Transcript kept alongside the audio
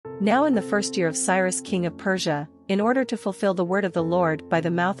Now in the first year of Cyrus king of Persia, in order to fulfill the word of the Lord by the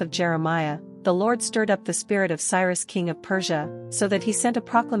mouth of Jeremiah, the Lord stirred up the spirit of Cyrus king of Persia, so that he sent a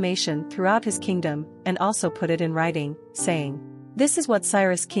proclamation throughout his kingdom, and also put it in writing, saying, "This is what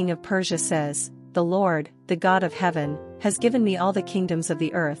Cyrus king of Persia says, the Lord, the God of heaven, has given me all the kingdoms of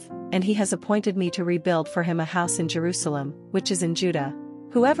the earth, and he has appointed me to rebuild for him a house in Jerusalem, which is in Judah.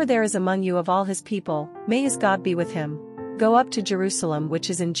 Whoever there is among you of all his people, may his God be with him. Go up to Jerusalem which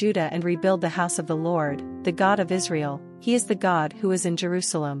is in Judah and rebuild the house of the Lord, the God of Israel, he is the God who is in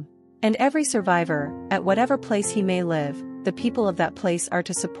Jerusalem. And every survivor, at whatever place he may live, the people of that place are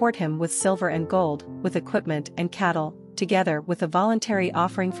to support him with silver and gold, with equipment and cattle, together with a voluntary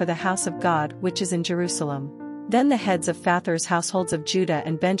offering for the house of God which is in Jerusalem." Then the heads of Phather's households of Judah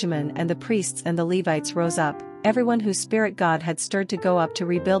and Benjamin and the priests and the Levites rose up, everyone whose spirit God had stirred to go up to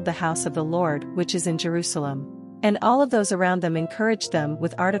rebuild the house of the Lord which is in Jerusalem. And all of those around them encouraged them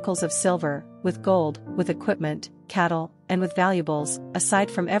with articles of silver, with gold, with equipment, cattle, and with valuables,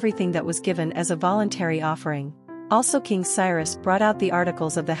 aside from everything that was given as a voluntary offering. Also King Cyrus brought out the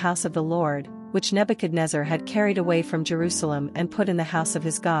articles of the house of the Lord, which Nebuchadnezzar had carried away from Jerusalem and put in the house of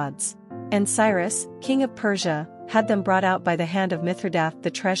his gods. And Cyrus, king of Persia, had them brought out by the hand of Mithridath the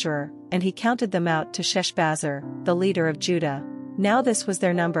treasurer, and he counted them out to Sheshbazzar, the leader of Judah. Now this was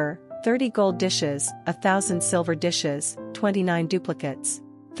their number: 30 gold dishes, 1,000 silver dishes, 29 duplicates,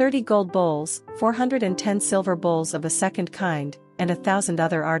 30 gold bowls, 410 silver bowls of a second kind, and 1,000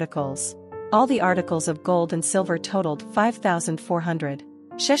 other articles. All the articles of gold and silver totaled 5,400.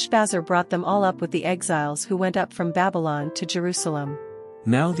 Sheshbazzar brought them all up with the exiles who went up from Babylon to Jerusalem.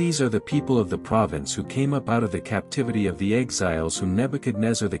 Now these are the people of the province who came up out of the captivity of the exiles whom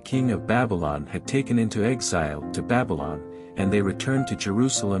Nebuchadnezzar the king of Babylon had taken into exile to Babylon, and they returned to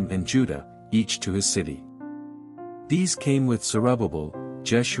Jerusalem and Judah, each to his city. These came with Zerubbabel,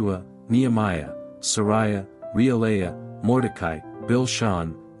 Jeshua, Nehemiah, Sariah, Reelaiah, Mordecai,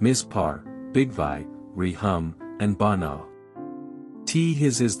 Bilshan, Mizpar, Bigvai, Rehum, and Baanah.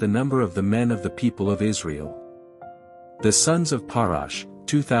 His is the number of the men of the people of Israel. The sons of Parash,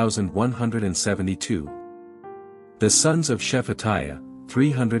 2,172. The sons of Shephatiah,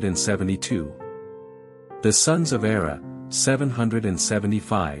 372. The sons of Era,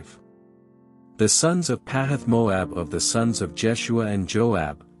 775. The sons of Pahath Moab of the sons of Jeshua and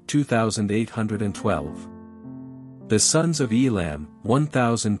Joab, 2,812. The sons of Elam,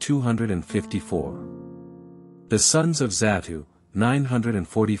 1,254. The sons of Zattu,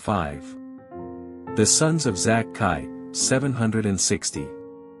 945. The sons of Zakkai, 760.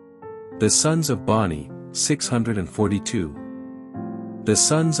 The sons of Bani, 642. The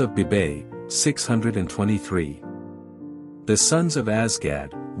sons of Bibai, 623. The sons of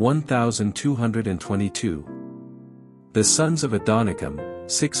Azgad, 1,222. The sons of Adonikam,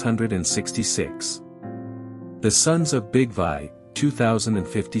 666. The sons of Bigvai,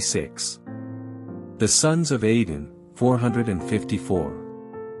 2,056. The sons of Adin, 454.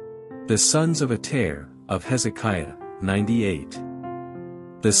 The sons of Ater, of Hezekiah, 98.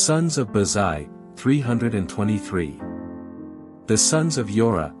 The sons of Bazai, 323. The sons of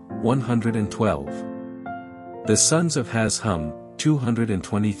Yorah, 112. The sons of Hazhum,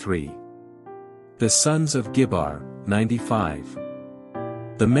 223. The sons of Gibbar, 95.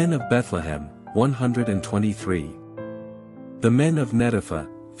 The men of Bethlehem, 123. The men of Netopha,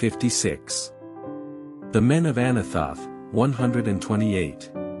 56. The men of Anathoth,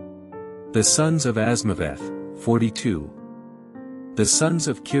 128. The sons of Asmaveth, 42. The sons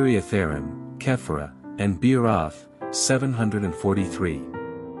of Kiriatharim, Kephara, and Beeroth, 743.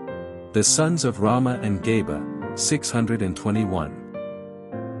 The sons of Ramah and Geba, 621.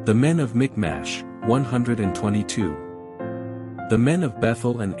 The men of Michmash, 122. The men of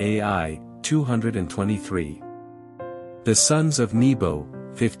Bethel and Ai, 223. The sons of Nebo,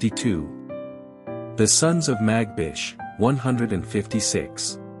 52. The sons of Magbish,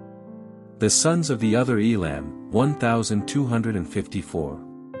 156. The sons of the other Elam, 1,254.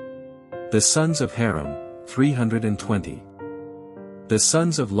 The sons of Haram, 320. The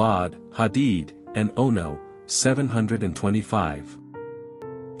sons of Lod, Hadid, and Ono, 725.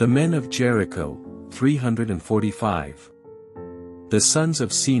 The men of Jericho, 345. The sons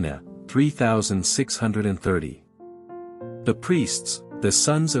of Sina, 3,630. The priests, the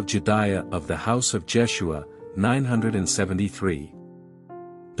sons of Jediah of the house of Jeshua, 973.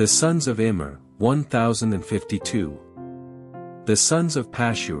 The sons of Immer, 1,052. The sons of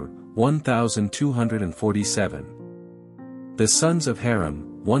Pashur, 1,247. The sons of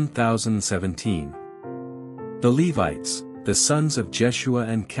Haram, 1,017. The Levites, the sons of Jeshua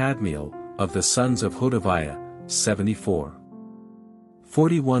and Kadmiel, of the sons of Hodaviah, 74.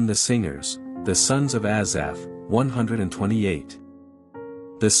 41 The singers, the sons of Asaph, 128.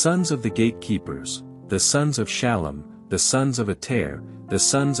 The sons of the gatekeepers, the sons of Shallum, the sons of Ater, the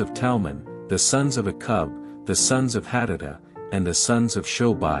sons of Talmon, the sons of Akub, the sons of Hadadah, and the sons of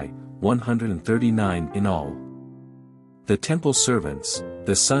Shobai, 139 in all. The temple servants,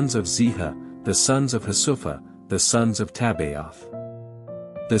 the sons of Ziha, the sons of Hasupha, the sons of Tabaoth.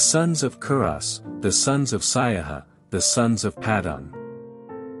 The sons of Kuras, the sons of Siaha, the sons of Padon.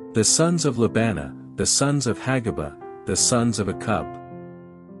 The sons of Labana, the sons of Hagabah, the sons of Akub.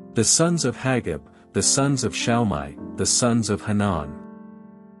 The sons of Hagab, the sons of Shalmai, the sons of Hanan.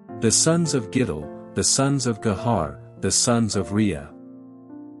 The sons of Giddel, the sons of Gahar, the sons of Rhea.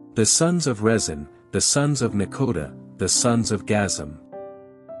 The sons of Rezin, the sons of Nekoda, the sons of Gazam.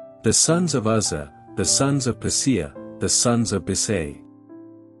 The sons of Uzzah, the sons of Paseah, the sons of Bisai.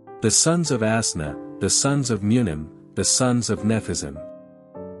 The sons of Asna, the sons of Munim, the sons of Nephizim.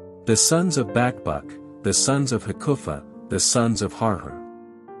 The sons of Bakbuk, the sons of Hakupha, the sons of Harhur.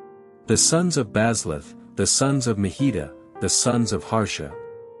 The sons of Bazluth, the sons of Mehida, the sons of Harsha.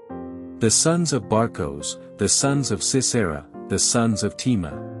 The sons of Barkos, the sons of Sisera, the sons of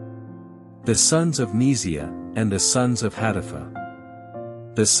Tema. The sons of Neziah, and the sons of Hatipha.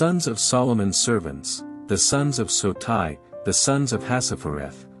 The sons of Solomon's servants, the sons of Sotai, the sons of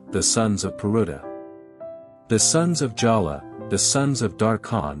Hassaphareth, the sons of Peruda. The sons of Jala, the sons of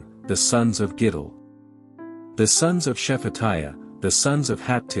Darkon, the sons of Giddel. The sons of Shephatiah, the sons of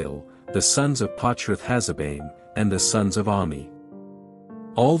Hattil, the sons of Patrath Hazabaim, and the sons of Ami.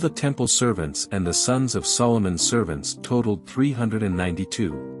 All the temple servants and the sons of Solomon's servants totaled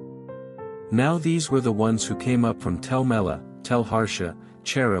 392. Now these were the ones who came up from Tel Melah, Tel Harsha,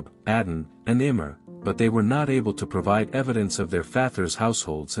 Cherub, Adon, and Immer, but they were not able to provide evidence of their fathers'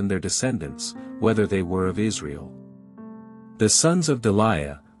 households and their descendants, whether they were of Israel. The sons of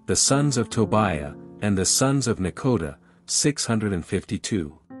Deliah, the sons of Tobiah, and the sons of Nekoda,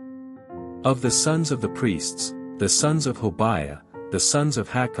 652. Of the sons of the priests, the sons of Hobiah, the sons of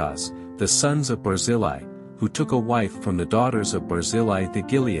Hakaz, the sons of Barzillai, who took a wife from the daughters of Barzillai the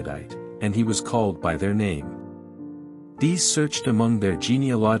Gileadite, and he was called by their name. These searched among their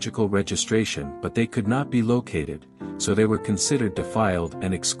genealogical registration but they could not be located, so they were considered defiled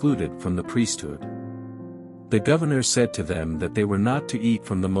and excluded from the priesthood. The governor said to them that they were not to eat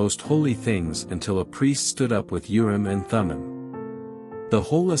from the most holy things until a priest stood up with Urim and Thummim. The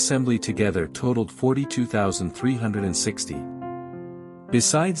whole assembly together totaled 42,360.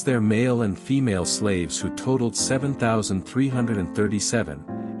 Besides their male and female slaves who totaled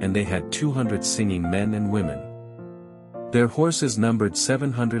 7,337, and they had 200 singing men and women. Their horses numbered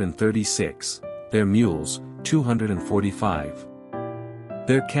 736, their mules, 245.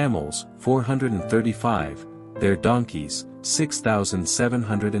 Their camels, 435, their donkeys,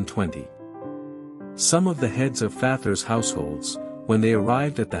 6,720. Some of the heads of fathers' households, when they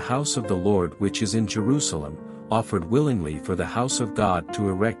arrived at the house of the Lord which is in Jerusalem, offered willingly for the house of God to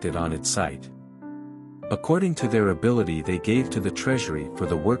erect it on its site. According to their ability they gave to the treasury for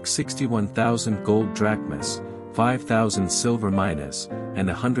the work 61,000 gold drachmas, 5,000 silver minas, and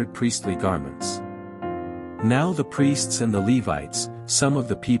 100 priestly garments. Now the priests and the Levites, some of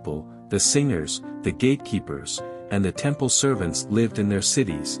the people, the singers, the gatekeepers, and the temple servants lived in their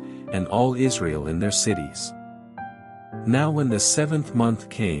cities, and all Israel in their cities. Now when the 7th month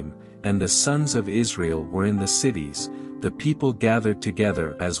came, and the sons of Israel were in the cities, the people gathered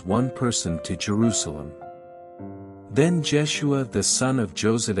together as one person to Jerusalem. Then Jeshua the son of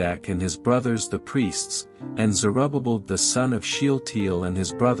Jozadak and his brothers the priests, and Zerubbabel the son of Shealtiel and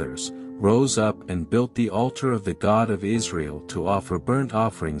his brothers, rose up and built the altar of the God of Israel to offer burnt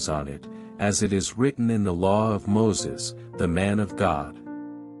offerings on it, as it is written in the law of Moses, the man of God.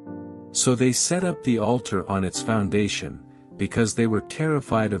 So they set up the altar on its foundation, because they were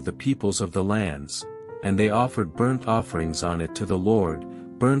terrified of the peoples of the lands, and they offered burnt offerings on it to the Lord,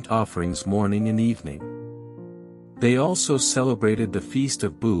 burnt offerings morning and evening. They also celebrated the Feast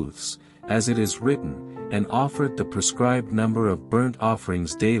of Booths, as it is written, and offered the prescribed number of burnt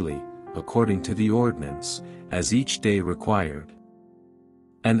offerings daily, according to the ordinance, as each day required.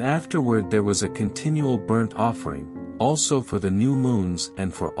 And afterward there was a continual burnt offering, also for the new moons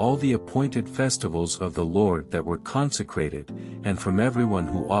and for all the appointed festivals of the Lord that were consecrated, and from everyone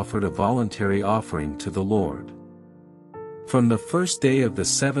who offered a voluntary offering to the Lord. From the first day of the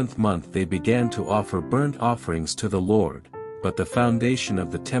 7th month they began to offer burnt offerings to the Lord, but the foundation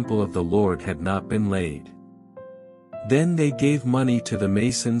of the temple of the Lord had not been laid. Then they gave money to the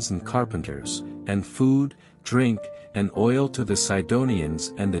masons and carpenters, and food, drink, and oil to the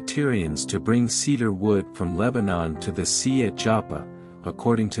Sidonians and the Tyrians to bring cedar wood from Lebanon to the sea at Joppa,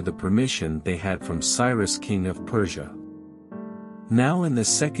 according to the permission they had from Cyrus king of Persia. Now in the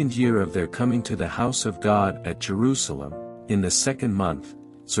 2nd year of their coming to the house of God at Jerusalem, in the 2nd month,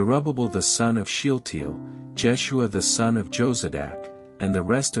 Zerubbabel the son of Shealtiel, Jeshua the son of Jozadak, and the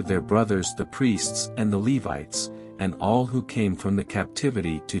rest of their brothers the priests and the Levites, and all who came from the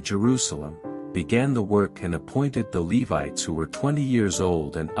captivity to Jerusalem, began the work and appointed the Levites who were 20 years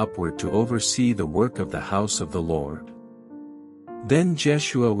old and upward to oversee the work of the house of the Lord. Then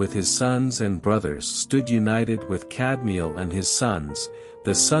Jeshua with his sons and brothers stood united with Kadmiel and his sons,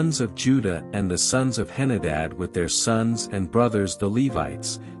 the sons of Judah and the sons of Henadad with their sons and brothers the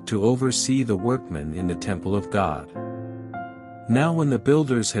Levites, to oversee the workmen in the temple of God. Now when the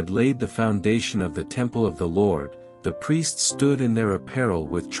builders had laid the foundation of the temple of the Lord, the priests stood in their apparel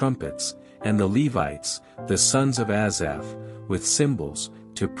with trumpets, and the Levites, the sons of Asaph, with cymbals,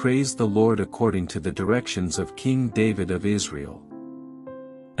 to praise the Lord according to the directions of King David of Israel.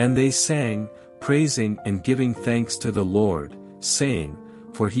 And they sang, praising and giving thanks to the Lord, saying,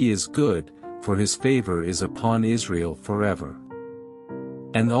 For he is good, for his favor is upon Israel forever.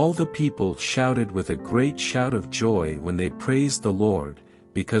 And all the people shouted with a great shout of joy when they praised the Lord,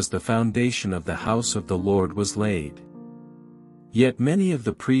 because the foundation of the house of the Lord was laid. Yet many of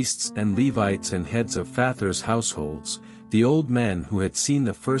the priests and Levites and heads of Phathor's households, the old men who had seen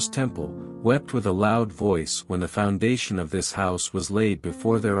the first temple, wept with a loud voice when the foundation of this house was laid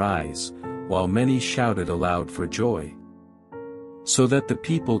before their eyes, while many shouted aloud for joy. So that the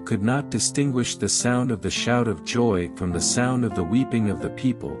people could not distinguish the sound of the shout of joy from the sound of the weeping of the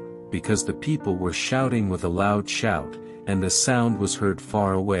people, because the people were shouting with a loud shout, and the sound was heard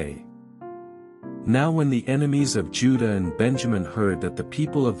far away. Now when the enemies of Judah and Benjamin heard that the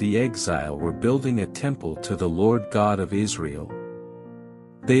people of the exile were building a temple to the Lord God of Israel,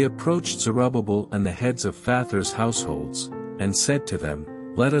 they approached Zerubbabel and the heads of Phathor's households, and said to them,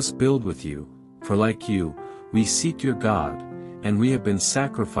 Let us build with you, for like you, we seek your God, and we have been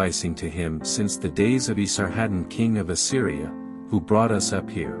sacrificing to him since the days of Esarhaddon king of Assyria, who brought us up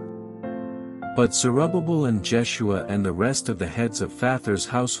here. But Zerubbabel and Jeshua and the rest of the heads of Phathor's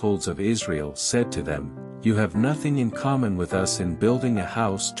households of Israel said to them, You have nothing in common with us in building a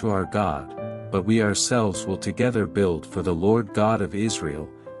house to our God, but we ourselves will together build for the Lord God of Israel,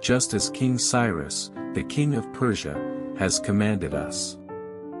 just as King Cyrus, the king of Persia, has commanded us.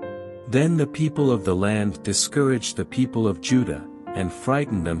 Then the people of the land discouraged the people of Judah, and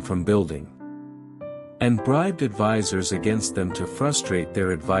frightened them from building, and bribed advisers against them to frustrate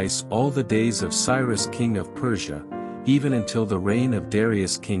their advice all the days of Cyrus king of Persia, even until the reign of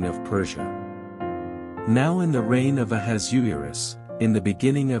Darius king of Persia. Now in the reign of Ahasuerus, in the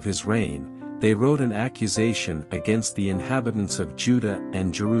beginning of his reign, they wrote an accusation against the inhabitants of Judah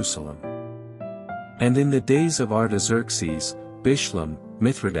and Jerusalem. And in the days of Artaxerxes, Bishlam,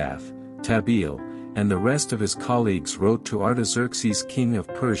 Mithridath, Tabeel, and the rest of his colleagues wrote to Artaxerxes king of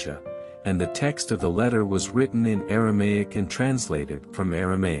Persia, and the text of the letter was written in Aramaic and translated from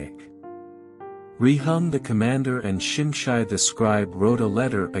Aramaic. Rehum the commander and Shimshai the scribe wrote a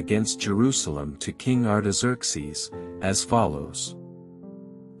letter against Jerusalem to King Artaxerxes, as follows.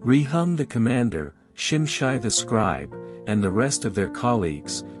 Rehum the commander, Shimshai the scribe, and the rest of their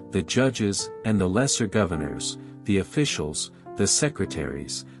colleagues, the judges and the lesser governors, the officials, the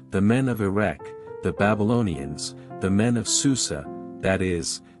secretaries, the men of Erech, the Babylonians, the men of Susa, that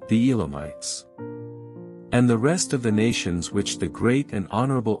is, the Elamites, and the rest of the nations which the great and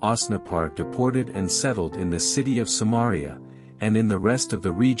honorable Osnappar deported and settled in the city of Samaria, and in the rest of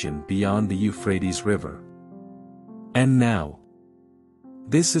the region beyond the Euphrates River. And now,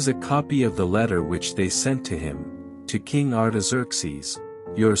 this is a copy of the letter which they sent to him, to King Artaxerxes,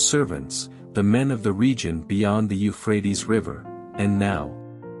 your servants, the men of the region beyond the Euphrates River, and now,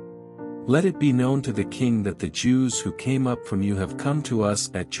 let it be known to the king that the Jews who came up from you have come to us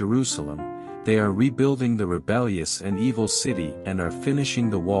at Jerusalem, they are rebuilding the rebellious and evil city and are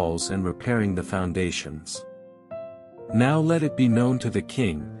finishing the walls and repairing the foundations. Now let it be known to the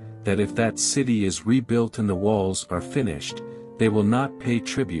king, that if that city is rebuilt and the walls are finished, they will not pay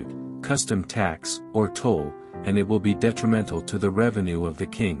tribute, custom tax, or toll, and it will be detrimental to the revenue of the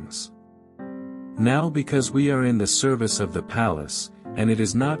kings. Now because we are in the service of the palace, and it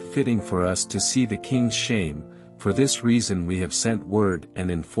is not fitting for us to see the king's shame, for this reason we have sent word and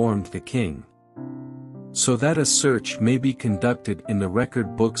informed the king, so that a search may be conducted in the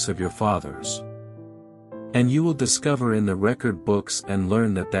record books of your fathers. And you will discover in the record books and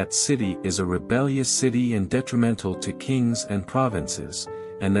learn that that city is a rebellious city and detrimental to kings and provinces,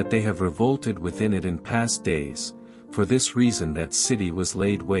 and that they have revolted within it in past days, for this reason that city was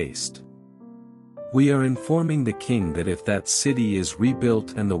laid waste. We are informing the king that if that city is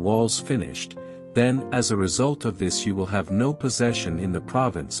rebuilt and the walls finished, then as a result of this you will have no possession in the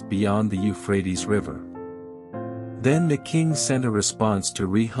province beyond the Euphrates River." Then the king sent a response to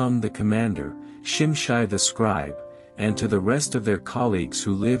Rehum the commander, Shimshai the scribe, and to the rest of their colleagues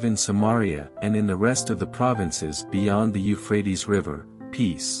who live in Samaria and in the rest of the provinces beyond the Euphrates River,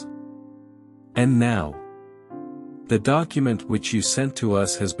 "Peace. And now, the document which you sent to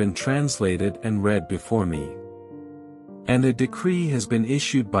us has been translated and read before me. And a decree has been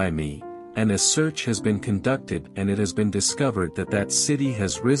issued by me, and a search has been conducted, and it has been discovered that that city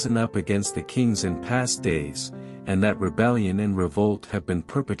has risen up against the kings in past days, and that rebellion and revolt have been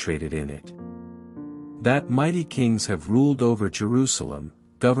perpetrated in it. That mighty kings have ruled over Jerusalem,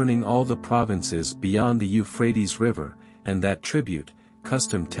 governing all the provinces beyond the Euphrates River, and that tribute,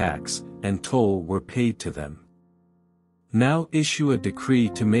 custom tax, and toll were paid to them. Now issue a decree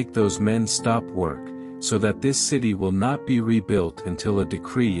to make those men stop work, so that this city will not be rebuilt until a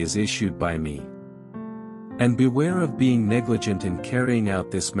decree is issued by me. And beware of being negligent in carrying out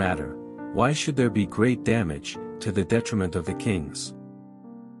this matter. Why should there be great damage, to the detriment of the kings?"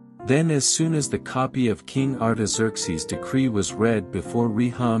 Then as soon as the copy of King Artaxerxes' decree was read before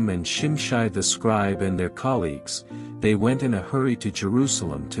Rehum and Shimshai the scribe and their colleagues, they went in a hurry to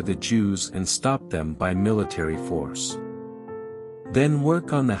Jerusalem to the Jews and stopped them by military force. Then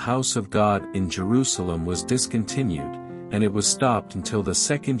work on the house of God in Jerusalem was discontinued, and it was stopped until the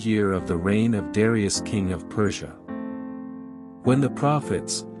 2nd year of the reign of Darius king of Persia. When the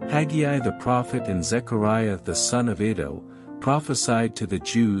prophets, Haggai the prophet and Zechariah the son of Iddo, prophesied to the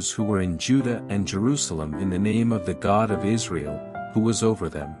Jews who were in Judah and Jerusalem in the name of the God of Israel, who was over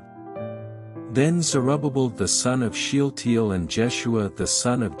them. Then Zerubbabel the son of Shealtiel and Jeshua the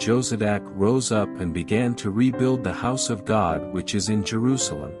son of Jozadak rose up and began to rebuild the house of God which is in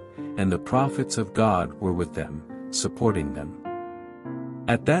Jerusalem, and the prophets of God were with them, supporting them.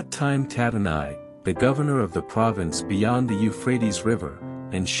 At that time Tattenai, the governor of the province beyond the Euphrates River,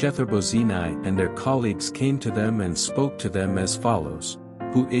 and Shetharbozenai and their colleagues came to them and spoke to them as follows: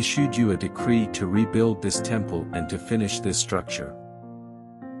 "Who issued you a decree to rebuild this temple and to finish this structure?"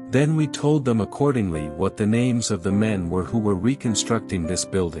 Then we told them accordingly what the names of the men were who were reconstructing this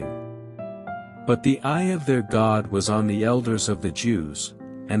building. But the eye of their God was on the elders of the Jews,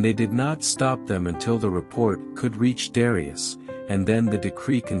 and they did not stop them until the report could reach Darius, and then the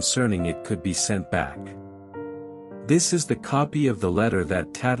decree concerning it could be sent back. This is the copy of the letter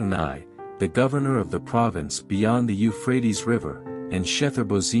that Tattenai, the governor of the province beyond the Euphrates River, and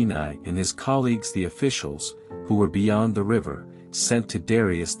Shetharbozenai and his colleagues the officials, who were beyond the river, sent to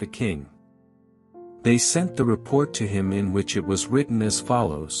Darius the king. They sent the report to him in which it was written as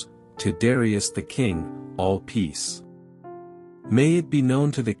follows: "To Darius the king, all peace. May it be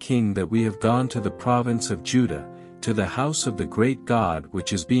known to the king that we have gone to the province of Judah, to the house of the great God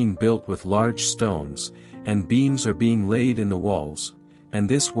which is being built with large stones, and beams are being laid in the walls, and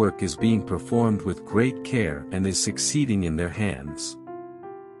this work is being performed with great care and is succeeding in their hands."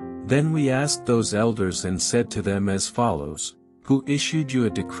 Then we asked those elders and said to them as follows: "Who issued you a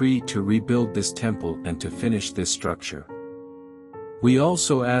decree to rebuild this temple and to finish this structure?" We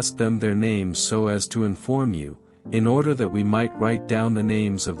also asked them their names so as to inform you, in order that we might write down the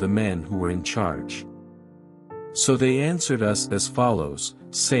names of the men who were in charge. So they answered us as follows,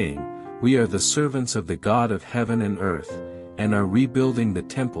 saying, "We are the servants of the God of heaven and earth, and are rebuilding the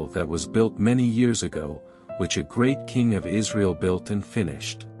temple that was built many years ago, which a great king of Israel built and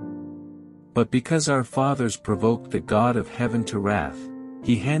finished. But because our fathers provoked the God of heaven to wrath,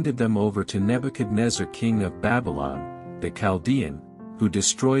 he handed them over to Nebuchadnezzar king of Babylon, the Chaldean, who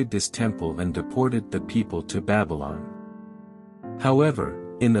destroyed this temple and deported the people to Babylon. However,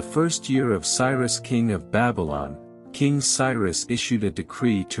 in the 1st year of Cyrus king of Babylon, King Cyrus issued a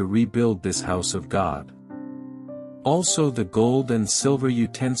decree to rebuild this house of God. Also the gold and silver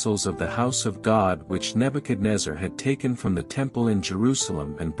utensils of the house of God which Nebuchadnezzar had taken from the temple in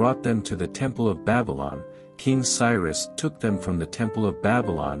Jerusalem and brought them to the temple of Babylon, King Cyrus took them from the temple of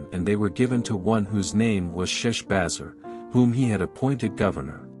Babylon and they were given to one whose name was Sheshbazzar, whom he had appointed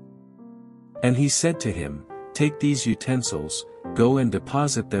governor. And he said to him, "Take these utensils, go and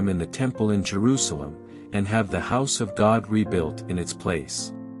deposit them in the temple in Jerusalem, and have the house of God rebuilt in its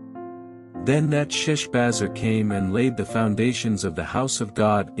place." Then that Sheshbazzar came and laid the foundations of the house of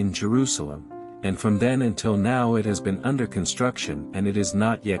God in Jerusalem, and from then until now it has been under construction and it is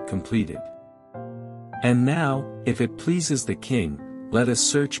not yet completed. And now, if it pleases the king, let a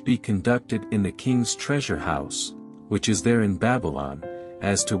search be conducted in the king's treasure house, which is there in Babylon,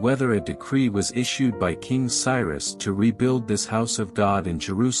 as to whether a decree was issued by King Cyrus to rebuild this house of God in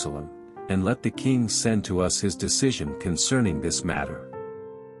Jerusalem, and let the king send to us his decision concerning this matter."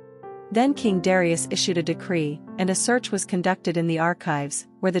 Then King Darius issued a decree, and a search was conducted in the archives,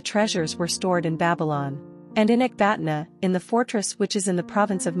 where the treasures were stored in Babylon. And in Ecbatana, in the fortress which is in the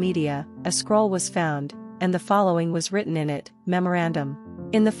province of Media, a scroll was found, and the following was written in it: Memorandum.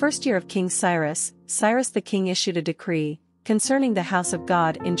 In the first year of King Cyrus, Cyrus the king issued a decree, concerning the house of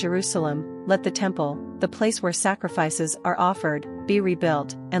God in Jerusalem: let the temple, the place where sacrifices are offered, be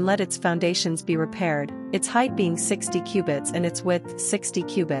rebuilt, and let its foundations be repaired, its height being 60 cubits and its width 60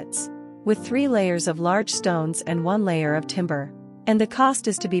 cubits. With 3 layers of large stones and 1 layer of timber. And the cost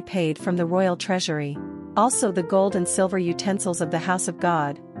is to be paid from the royal treasury. Also the gold and silver utensils of the house of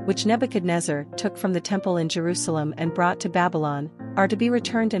God, which Nebuchadnezzar took from the temple in Jerusalem and brought to Babylon, are to be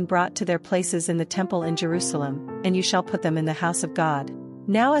returned and brought to their places in the temple in Jerusalem, and you shall put them in the house of God.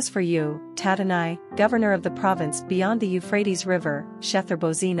 Now as for you, Tattenai, governor of the province beyond the Euphrates River,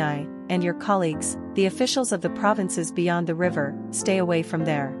 Shetharbozenai, and your colleagues, the officials of the provinces beyond the river, stay away from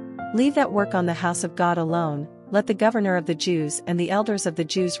there. Leave that work on the house of God alone. Let the governor of the Jews and the elders of the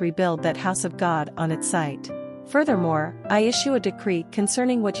Jews rebuild that house of God on its site. Furthermore, I issue a decree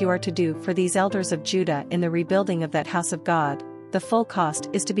concerning what you are to do for these elders of Judah in the rebuilding of that house of God. The full cost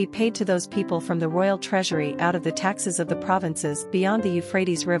is to be paid to those people from the royal treasury out of the taxes of the provinces beyond the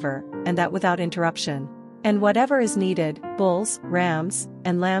Euphrates River, and that without interruption. And whatever is needed, bulls, rams,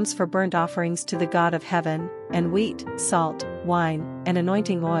 and lambs for burnt offerings to the God of heaven, and wheat, salt, wine, and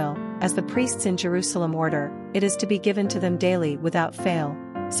anointing oil, as the priests in Jerusalem order, it is to be given to them daily without fail,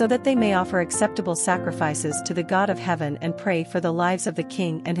 so that they may offer acceptable sacrifices to the God of heaven and pray for the lives of the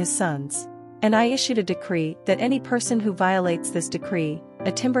king and his sons. And I issued a decree that any person who violates this decree,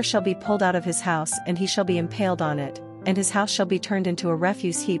 a timber shall be pulled out of his house and he shall be impaled on it, and his house shall be turned into a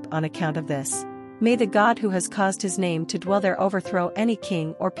refuse heap on account of this. May the God who has caused his name to dwell there overthrow any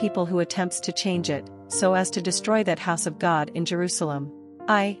king or people who attempts to change it, so as to destroy that house of God in Jerusalem.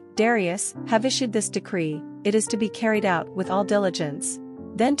 I, Darius, have issued this decree, it is to be carried out with all diligence.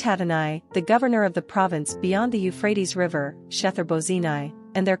 Then Tattenai, the governor of the province beyond the Euphrates River, Shetharbozenai,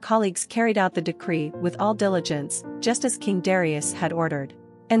 and their colleagues carried out the decree with all diligence, just as King Darius had ordered.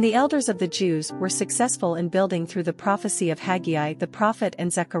 And the elders of the Jews were successful in building through the prophecy of Haggai the prophet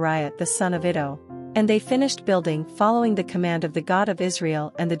and Zechariah the son of Iddo. And they finished building following the command of the God of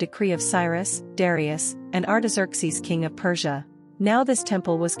Israel and the decree of Cyrus, Darius, and Artaxerxes king of Persia. Now this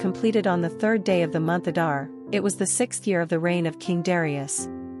temple was completed on the 3rd day of the month Adar, it was the 6th year of the reign of King Darius.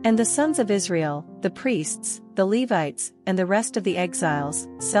 And the sons of Israel, the priests, the Levites, and the rest of the exiles,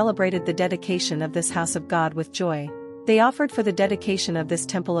 celebrated the dedication of this house of God with joy. They offered for the dedication of this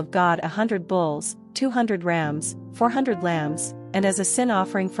temple of God 100 bulls, 200 rams, 400 lambs, and as a sin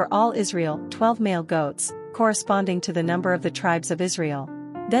offering for all Israel 12 male goats, corresponding to the number of the tribes of Israel.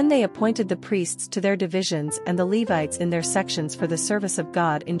 Then they appointed the priests to their divisions and the Levites in their sections for the service of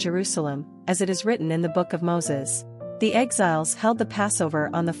God in Jerusalem, as it is written in the Book of Moses. The exiles held the Passover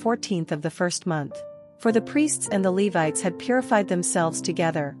on the 14th of the 1st month. For the priests and the Levites had purified themselves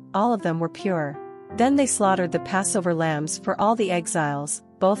together, all of them were pure. Then they slaughtered the Passover lambs for all the exiles,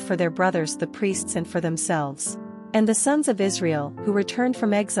 both for their brothers the priests and for themselves. And the sons of Israel who returned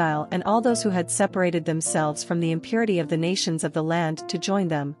from exile and all those who had separated themselves from the impurity of the nations of the land to join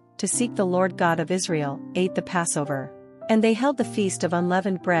them, to seek the Lord God of Israel, ate the Passover. And they held the feast of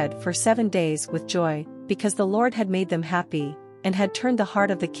unleavened bread for 7 days with joy, because the Lord had made them happy, and had turned the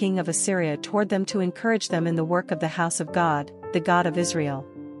heart of the king of Assyria toward them to encourage them in the work of the house of God, the God of Israel.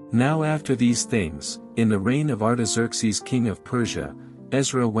 Now after these things, in the reign of Artaxerxes king of Persia,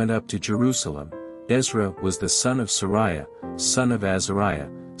 Ezra went up to Jerusalem. Ezra was the son of Sariah, son of Azariah,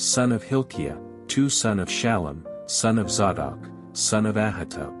 son of Hilkiah, son of Shallum, son of Zadok, son of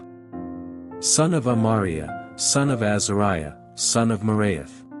Ahitub, son of Amariah, son of Azariah, son of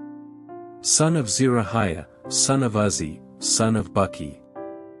Meraioth, son of Zerahiah, son of Uzzi, son of Buki,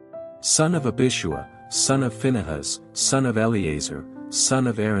 son of Abishua, son of Phinehas, son of Eleazar, son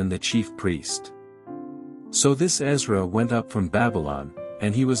of Aaron the chief priest. So this Ezra went up from Babylon,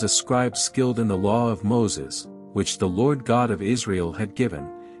 and he was a scribe skilled in the law of Moses, which the Lord God of Israel had given,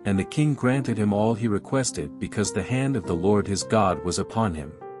 and the king granted him all he requested because the hand of the Lord his God was upon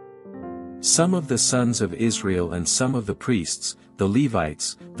him. Some of the sons of Israel and some of the priests, the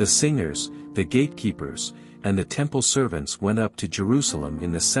Levites, the singers, the gatekeepers, and the temple servants went up to Jerusalem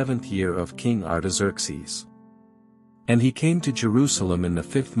in the 7th year of King Artaxerxes. And he came to Jerusalem in the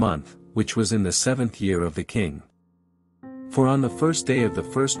 5th month, which was in the 7th year of the king. For on the 1st day of the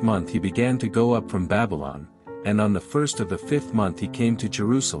 1st month he began to go up from Babylon, and on the 1st of the 5th month he came to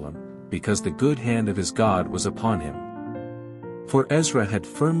Jerusalem, because the good hand of his God was upon him. For Ezra had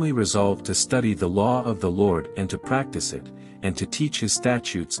firmly resolved to study the law of the Lord and to practice it, and to teach his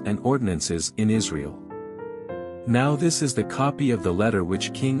statutes and ordinances in Israel. Now this is the copy of the letter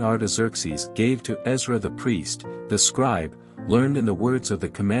which King Artaxerxes gave to Ezra the priest, the scribe, learned in the words of the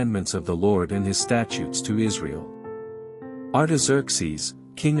commandments of the Lord and his statutes to Israel. Artaxerxes,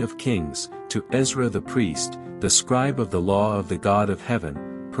 King of Kings, to Ezra the priest, the scribe of the law of the God of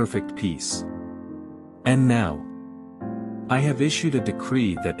heaven, perfect peace. And now, I have issued a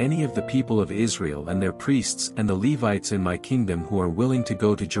decree that any of the people of Israel and their priests and the Levites in my kingdom who are willing to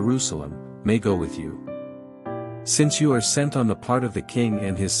go to Jerusalem, may go with you. Since you are sent on the part of the king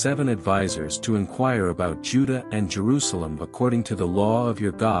and his 7 advisers to inquire about Judah and Jerusalem according to the law of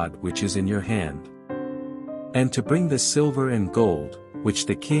your God which is in your hand, and to bring the silver and gold, which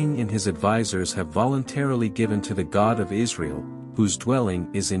the king and his advisers have voluntarily given to the God of Israel, whose dwelling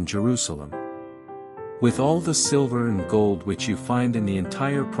is in Jerusalem. With all the silver and gold which you find in the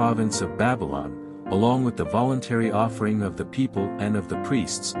entire province of Babylon, along with the voluntary offering of the people and of the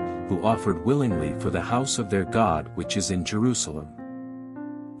priests, who offered willingly for the house of their God which is in Jerusalem.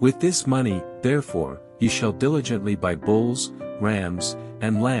 With this money, therefore, you shall diligently buy bulls, rams,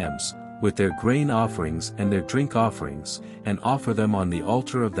 and lambs, with their grain offerings and their drink offerings, and offer them on the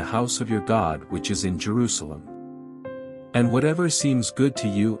altar of the house of your God which is in Jerusalem. And whatever seems good to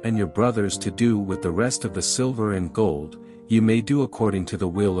you and your brothers to do with the rest of the silver and gold, you may do according to the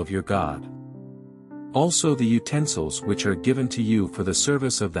will of your God. Also the utensils which are given to you for the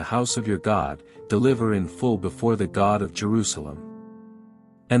service of the house of your God, deliver in full before the God of Jerusalem.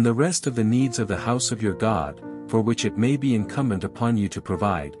 And the rest of the needs of the house of your God, for which it may be incumbent upon you to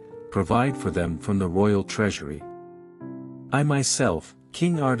provide for them from the royal treasury. I myself,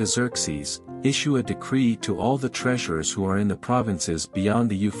 King Artaxerxes, issue a decree to all the treasurers who are in the provinces beyond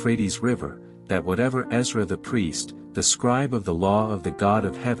the Euphrates River, that whatever Ezra the priest, the scribe of the law of the God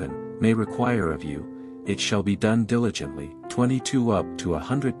of heaven, may require of you, it shall be done diligently, 22 up to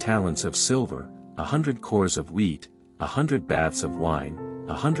 100 talents of silver, 100 cores of wheat, 100 baths of wine,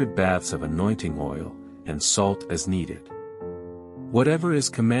 100 baths of anointing oil, and salt as needed. Whatever is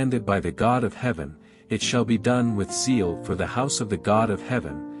commanded by the God of heaven, it shall be done with zeal for the house of the God of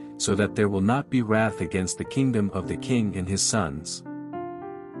heaven, so that there will not be wrath against the kingdom of the king and his sons.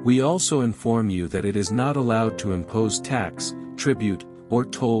 We also inform you that it is not allowed to impose tax, tribute, or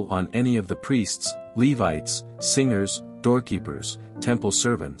toll on any of the priests, Levites, singers, doorkeepers, temple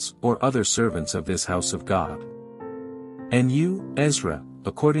servants, or other servants of this house of God. And you, Ezra,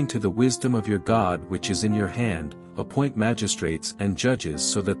 according to the wisdom of your God which is in your hand, appoint magistrates and judges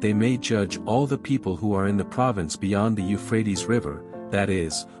so that they may judge all the people who are in the province beyond the Euphrates River, that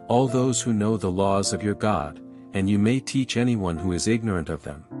is, all those who know the laws of your God, and you may teach anyone who is ignorant of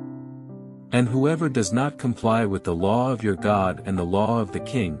them. And whoever does not comply with the law of your God and the law of the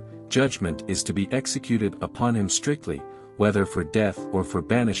king, judgment is to be executed upon him strictly, whether for death or for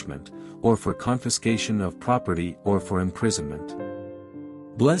banishment, or for confiscation of property or for imprisonment.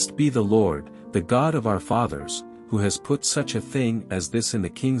 Blessed be the Lord, the God of our fathers, who has put such a thing as this in the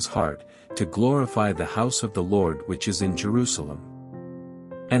king's heart, to glorify the house of the Lord which is in Jerusalem,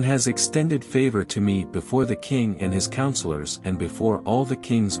 and has extended favor to me before the king and his counselors and before all the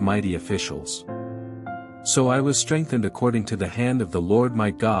king's mighty officials. So I was strengthened according to the hand of the Lord my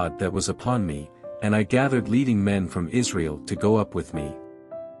God that was upon me, and I gathered leading men from Israel to go up with me.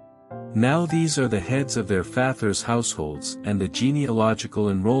 Now these are the heads of their fathers' households and the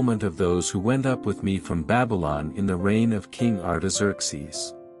genealogical enrollment of those who went up with me from Babylon in the reign of King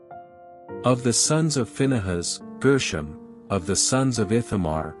Artaxerxes. Of the sons of Phinehas, Gershom; of the sons of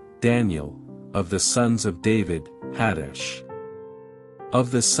Ithamar, Daniel; of the sons of David, Haddash;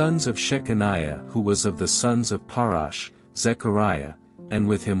 of the sons of Shechaniah who was of the sons of Parash, Zechariah, and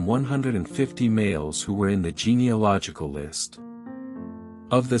with him 150 males who were in the genealogical list.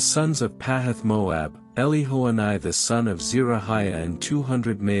 Of the sons of Pahath-Moab, Elihoenai the son of Zerahiah and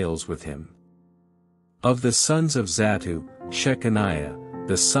 200 males with him. Of the sons of Zattu, Shechaniah,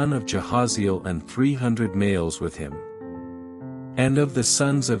 the son of Jahaziel and 300 males with him. And of the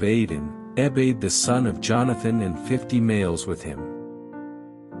sons of Adin, Ebed the son of Jonathan and 50 males with him.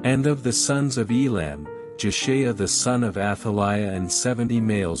 And of the sons of Elam, Jeshaiah the son of Athaliah and 70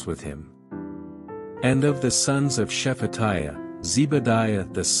 males with him. And of the sons of Shephatiah,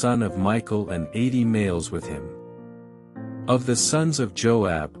 Zebadiah the son of Michael and 80 males with him. Of the sons of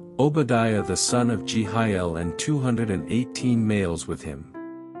Joab, Obadiah the son of Jehiel and 218 males with him.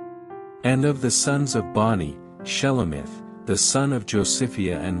 And of the sons of Bani, Shelomith, the son of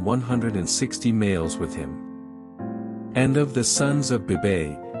Josiphiah and 160 males with him. And of the sons of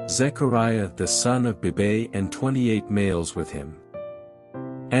Bibai, Zechariah the son of Bibai and 28 males with him.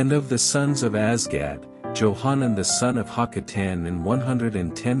 And of the sons of Azgad, Johanan the son of Hakatan and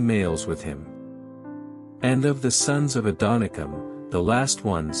 110 males with him. And of the sons of Adonikam, the last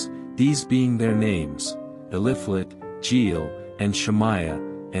ones, these being their names, Eliphalet, Jeiel, and Shemaiah,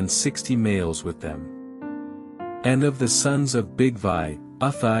 and 60 males with them. And of the sons of Bigvai,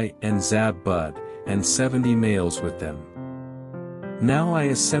 Uthai and Zabbud, and 70 males with them. Now I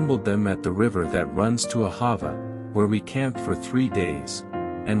assembled them at the river that runs to Ahava, where we camped for 3 days,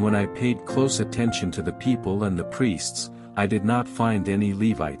 and when I paid close attention to the people and the priests, I did not find any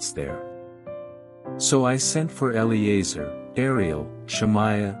Levites there. So I sent for Eleazar, Ariel,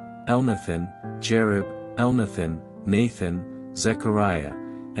 Shemaiah, Elnathan, Jerib, Elnathan, Nathan, Zechariah,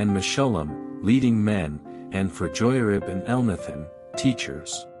 and Meshullam, leading men, and for Joiarib and Elnathan,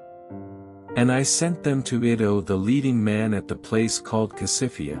 teachers. And I sent them to Iddo the leading man at the place called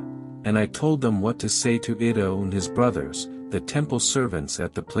Casiphia, and I told them what to say to Iddo and his brothers, the temple servants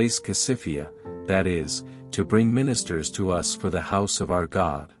at the place Casiphia, that is, to bring ministers to us for the house of our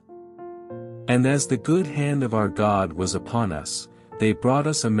God. And as the good hand of our God was upon us, they brought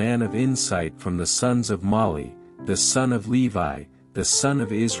us a man of insight from the sons of Mali, the son of Levi, the son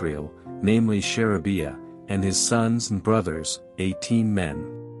of Israel, namely Sherebiah, and his sons and brothers, 18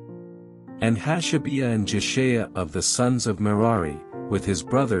 men. And Hashabiah and Jeshaiah of the sons of Merari, with his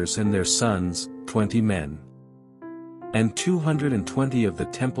brothers and their sons, 20 men. And 220 of the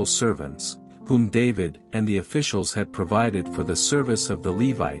temple servants, whom David and the officials had provided for the service of the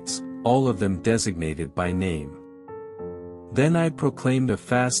Levites, all of them designated by name. Then I proclaimed a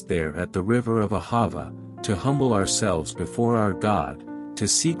fast there at the river of Ahava, to humble ourselves before our God, to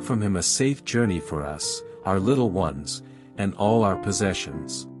seek from him a safe journey for us, our little ones, and all our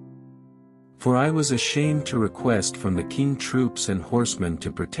possessions. For I was ashamed to request from the king troops and horsemen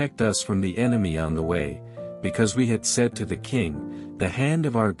to protect us from the enemy on the way, because we had said to the king, the hand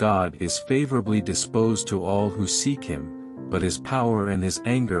of our God is favorably disposed to all who seek him, but his power and his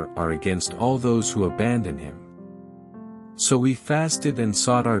anger are against all those who abandon him. So we fasted and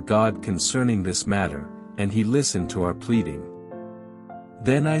sought our God concerning this matter, and he listened to our pleading.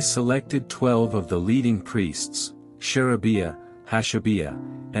 Then I selected 12 of the leading priests, Sherebiah, Hashabiah,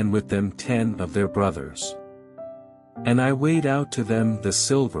 and with them 10 of their brothers. And I weighed out to them the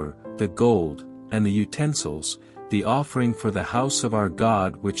silver, the gold, and the utensils, the offering for the house of our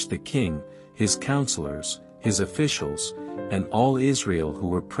God which the king, his counselors, his officials, and all Israel who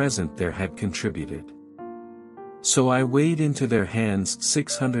were present there had contributed. So I weighed into their hands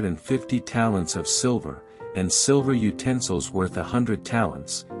 650 talents of silver, and silver utensils worth 100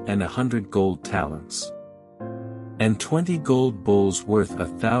 talents, and 100 gold talents. And 20 gold bowls worth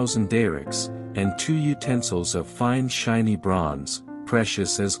 1,000 darics, and 2 utensils of fine shiny bronze,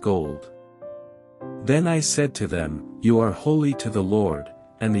 precious as gold. Then I said to them, You are holy to the Lord,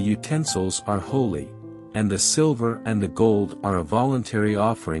 and the utensils are holy, and the silver and the gold are a voluntary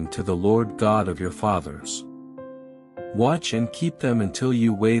offering to the Lord God of your fathers. Watch and keep them until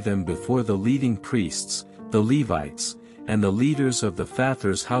you weigh them before the leading priests, the Levites, and the leaders of the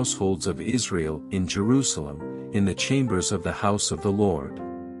fathers' households of Israel in Jerusalem, in the chambers of the house of the Lord.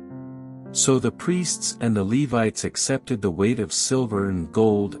 So the priests and the Levites accepted the weight of silver and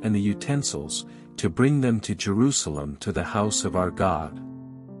gold and the utensils, to bring them to Jerusalem to the house of our God.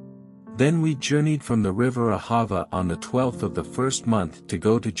 Then we journeyed from the river Ahava on the 12th of the first month to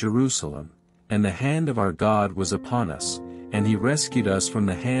go to Jerusalem, and the hand of our God was upon us, and he rescued us from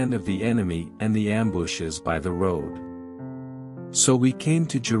the hand of the enemy and the ambushes by the road. So we came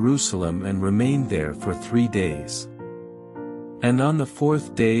to Jerusalem and remained there for 3 days. And on the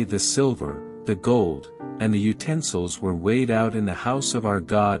 4th day the silver, the gold, and the utensils were weighed out in the house of our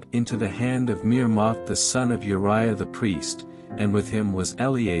God into the hand of Meremoth the son of Uriah the priest, and with him was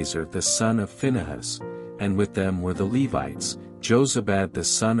Eleazar the son of Phinehas, and with them were the Levites, Jozabad the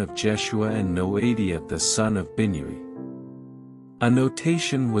son of Jeshua and Noadiah the son of Binnui. A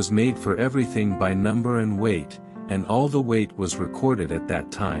notation was made for everything by number and weight, and all the weight was recorded at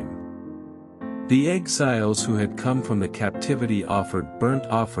that time. The exiles who had come from the captivity offered burnt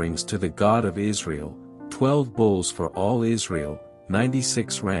offerings to the God of Israel, 12 bulls for all Israel,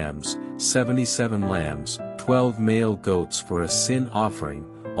 96 rams, 77 lambs, 12 male goats for a sin offering,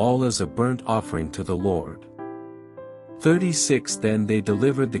 all as a burnt offering to the Lord. 36 Then they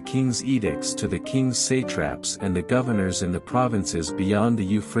delivered the king's edicts to the king's satraps and the governors in the provinces beyond the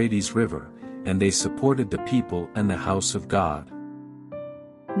Euphrates River, and they supported the people and the house of God.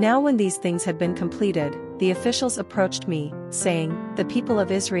 Now when these things had been completed, the officials approached me, saying, "The people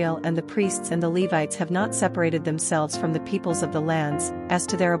of Israel and the priests and the Levites have not separated themselves from the peoples of the lands, as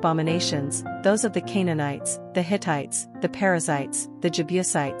to their abominations, those of the Canaanites, the Hittites, the Perizzites, the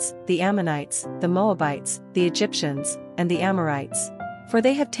Jebusites, the Ammonites, the Moabites, the Egyptians, and the Amorites. For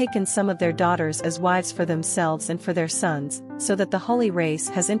they have taken some of their daughters as wives for themselves and for their sons, so that the holy race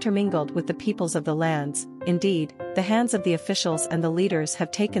has intermingled with the peoples of the lands. Indeed, the hands of the officials and the leaders have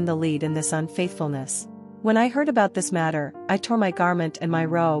taken the lead in this unfaithfulness." When I heard about this matter, I tore my garment and my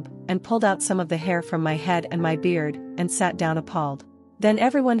robe, and pulled out some of the hair from my head and my beard, and sat down appalled. Then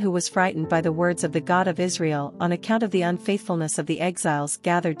everyone who was frightened by the words of the God of Israel on account of the unfaithfulness of the exiles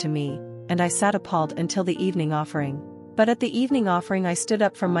gathered to me, and I sat appalled until the evening offering. But at the evening offering I stood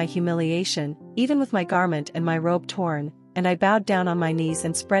up from my humiliation, even with my garment and my robe torn, and I bowed down on my knees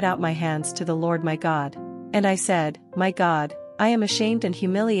and spread out my hands to the Lord my God. And I said, "My God, I am ashamed and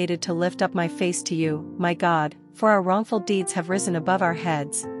humiliated to lift up my face to you, my God, for our wrongful deeds have risen above our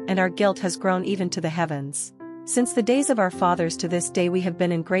heads, and our guilt has grown even to the heavens. Since the days of our fathers to this day we have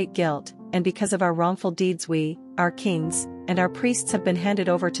been in great guilt, and because of our wrongful deeds we, our kings, and our priests have been handed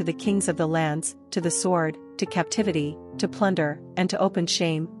over to the kings of the lands, to the sword, to captivity, to plunder, and to open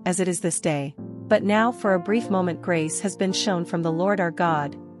shame, as it is this day. But now for a brief moment grace has been shown from the Lord our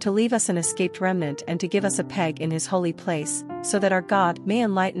God, to leave us an escaped remnant and to give us a peg in his holy place, so that our God may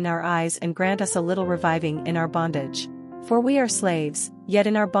enlighten our eyes and grant us a little reviving in our bondage. For we are slaves, yet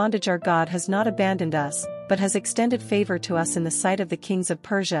in our bondage our God has not abandoned us, but has extended favor to us in the sight of the kings of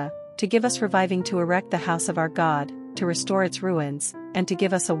Persia, to give us reviving to erect the house of our God, to restore its ruins, and to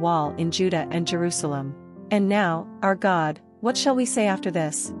give us a wall in Judah and Jerusalem. And now, our God, what shall we say after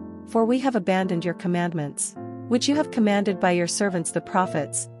this? For we have abandoned your commandments, which you have commanded by your servants the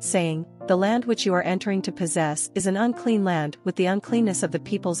prophets, saying, The land which you are entering to possess is an unclean land with the uncleanness of the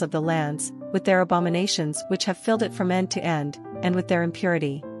peoples of the lands, with their abominations which have filled it from end to end, and with their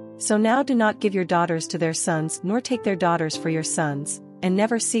impurity. So now do not give your daughters to their sons nor take their daughters for your sons, and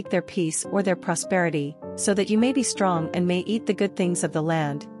never seek their peace or their prosperity, so that you may be strong and may eat the good things of the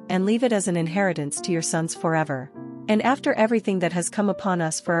land, and leave it as an inheritance to your sons forever. And after everything that has come upon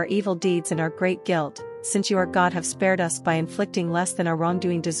us for our evil deeds and our great guilt, since you our God have spared us by inflicting less than our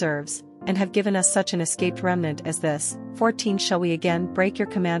wrongdoing deserves, and have given us such an escaped remnant as this, 14 Shall we again break your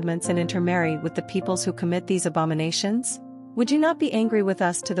commandments and intermarry with the peoples who commit these abominations? Would you not be angry with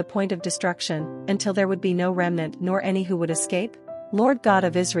us to the point of destruction, until there would be no remnant nor any who would escape? Lord God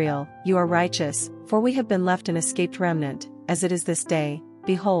of Israel, you are righteous, for we have been left an escaped remnant, as it is this day.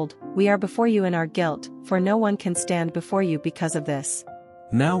 Behold, we are before you in our guilt, for no one can stand before you because of this.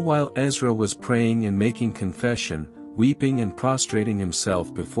 Now while Ezra was praying and making confession, weeping and prostrating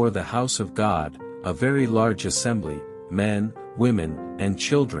himself before the house of God, a very large assembly, men, women, and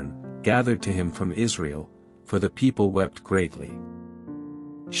children, gathered to him from Israel, for the people wept greatly.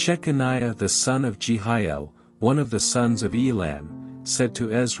 Shechaniah the son of Jehiel, one of the sons of Elam, said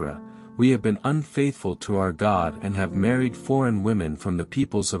to Ezra, We have been unfaithful to our God and have married foreign women from the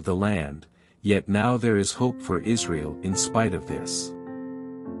peoples of the land, yet now there is hope for Israel in spite of this.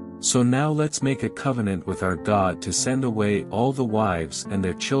 So now let's make a covenant with our God to send away all the wives and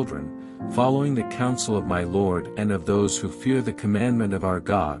their children, following the counsel of my Lord and of those who fear the commandment of our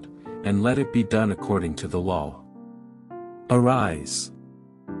God, and let it be done according to the law. Arise.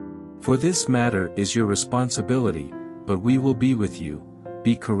 For this matter is your responsibility, but we will be with you.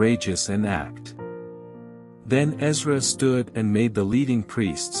 Be courageous and act. Then Ezra stood and made the leading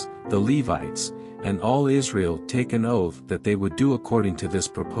priests, the Levites, and all Israel take an oath that they would do according to this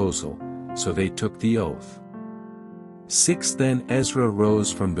proposal, so they took the oath. 6 Then Ezra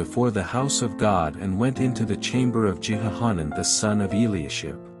rose from before the house of God and went into the chamber of Jehohanan the son of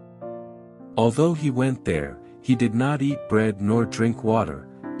Eliashib. Although he went there, he did not eat bread nor drink water,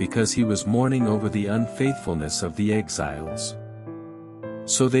 because he was mourning over the unfaithfulness of the exiles.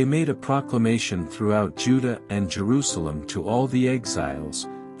 So they made a proclamation throughout Judah and Jerusalem to all the exiles,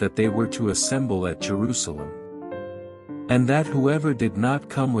 that they were to assemble at Jerusalem. And that whoever did not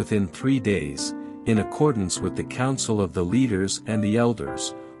come within 3 days, in accordance with the counsel of the leaders and the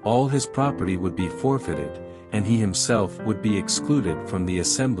elders, all his property would be forfeited, and he himself would be excluded from the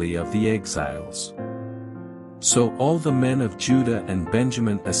assembly of the exiles. So all the men of Judah and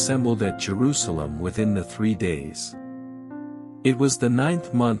Benjamin assembled at Jerusalem within the 3 days. It was the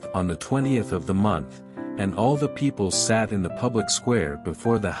 9th month on the 20th of the month, and all the people sat in the public square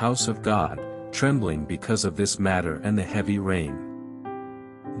before the house of God, trembling because of this matter and the heavy rain.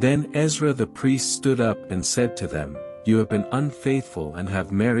 Then Ezra the priest stood up and said to them, You have been unfaithful and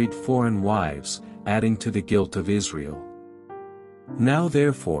have married foreign wives, adding to the guilt of Israel. Now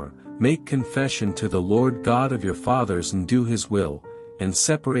therefore, make confession to the Lord God of your fathers and do his will, and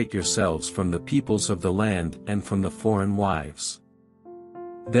separate yourselves from the peoples of the land and from the foreign wives.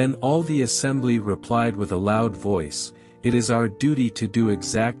 Then all the assembly replied with a loud voice, It is our duty to do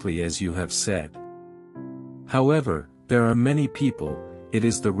exactly as you have said. However, there are many people, it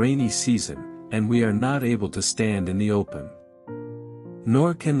is the rainy season, and we are not able to stand in the open.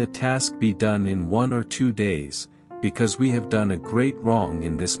 Nor can the task be done in 1 or 2 days, because we have done a great wrong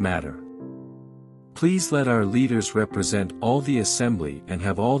in this matter. Please let our leaders represent all the assembly and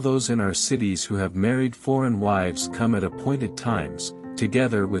have all those in our cities who have married foreign wives come at appointed times,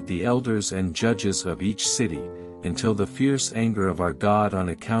 together with the elders and judges of each city, until the fierce anger of our God on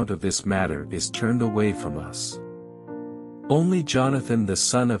account of this matter is turned away from us. Only Jonathan the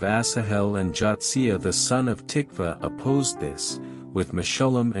son of Asahel and Jotziah the son of Tikvah opposed this, with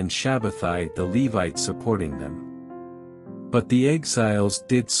Meshullam and Shabbathai the Levite supporting them. But the exiles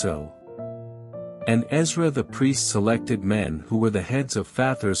did so. And Ezra the priest selected men who were the heads of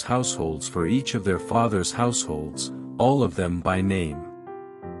fathers' households for each of their fathers' households, all of them by name.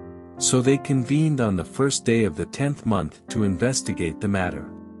 So they convened on the first day of the 10th month to investigate the matter.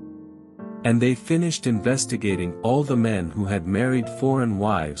 And they finished investigating all the men who had married foreign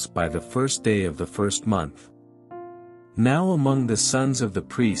wives by the first day of the first month. Now among the sons of the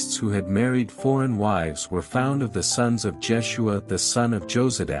priests who had married foreign wives were found of the sons of Jeshua the son of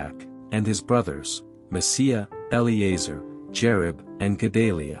Jozadak, and his brothers, Messiah, Eleazar, Jerib, and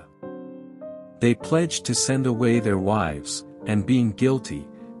Gedaliah. They pledged to send away their wives, and being guilty,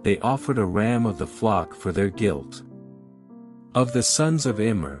 they offered a ram of the flock for their guilt. Of the sons of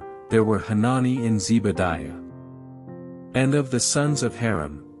Immer, there were Hanani and Zebadiah. And of the sons of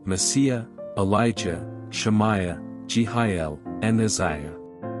Haram, Messiah, Elijah, Shemaiah, Jehiel, and Uzziah.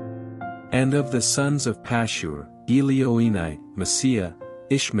 And of the sons of Pashur, Elioenai, Messiah,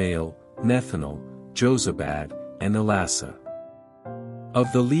 Ishmael, Nethanel, Jozabad, and Elasa.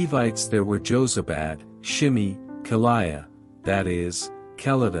 Of the Levites there were Jozabad, Shimi, Keliah, that is,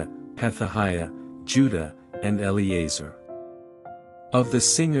 Kelida, Pethahiah, Judah, and Eleazar. Of the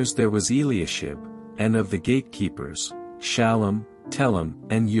singers there was Eliashib, and of the gatekeepers, Shallum, Telem,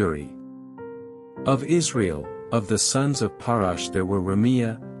 and Uri. Of Israel, of the sons of Parash there were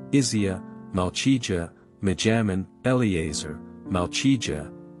Ramiah, Izziah, Malchijah, Mijamin, Eleazar,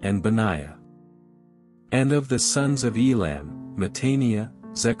 Malchijah, and Benaiah. And of the sons of Elam, Mattaniah,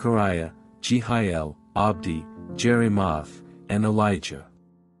 Zechariah, Jehiel, Abdi, Jeremoth, and Elijah.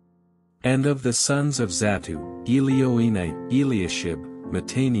 And of the sons of Zattu, Elioenai, Eliashib,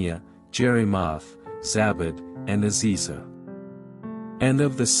 Mattaniah, Jeremoth, Zabad, and Aziza. And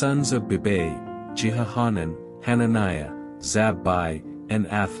of the sons of Bibai, Jehohanan, Hananiah, Zabbai, and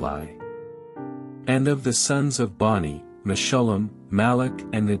Athli. And of the sons of Bani, Meshullam, Malach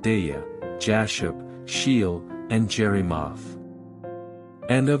and Nedaiah, Jashub, Sheel, and Jeremoth.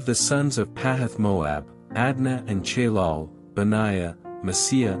 And of the sons of Pahath Moab, Adnah and Chalal, Benaiah,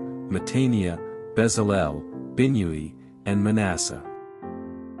 Messiah, Mattaniah, Bezalel, Binnui, and Manasseh.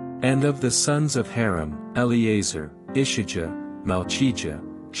 And of the sons of Haram, Eleazar, Ishijah, Malchijah,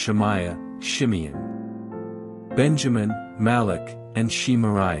 Shemaiah, Shimeon. Benjamin, Malach, and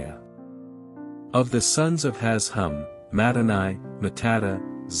Shemariah. Of the sons of Hazhum, Mattani, Mattada,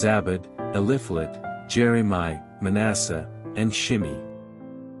 Zabad, Eliphalet, Jeremiah, Manasseh, and Shimi.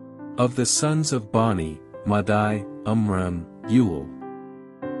 Of the sons of Bani, Madai, Amram, Uel.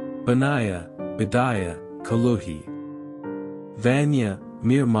 Benaiah, Bediah, Kaluhi. Vanya,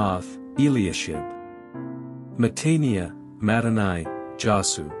 Mirmoth, Eliashib. Mattaniah, Mattani,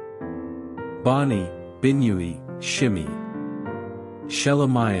 Jasu. Bani, Binnui, Shimi.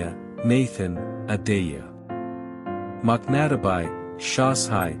 Shelemiah, Nathan, Adaiah. Machnadabai,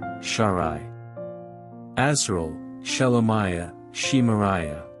 Shashai, Sharai. Azrael, Shelemiah,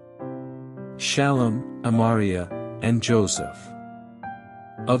 Shemariah. Shallum, Amariah, and Joseph.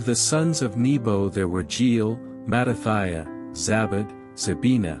 Of the sons of Nebo there were Jeiel, Mattathiah, Zabad,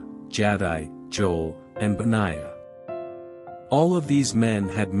 Zabina, Jaddai, Joel, and Benaiah. All of these men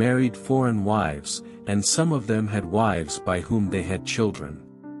had married foreign wives, and some of them had wives by whom they had children.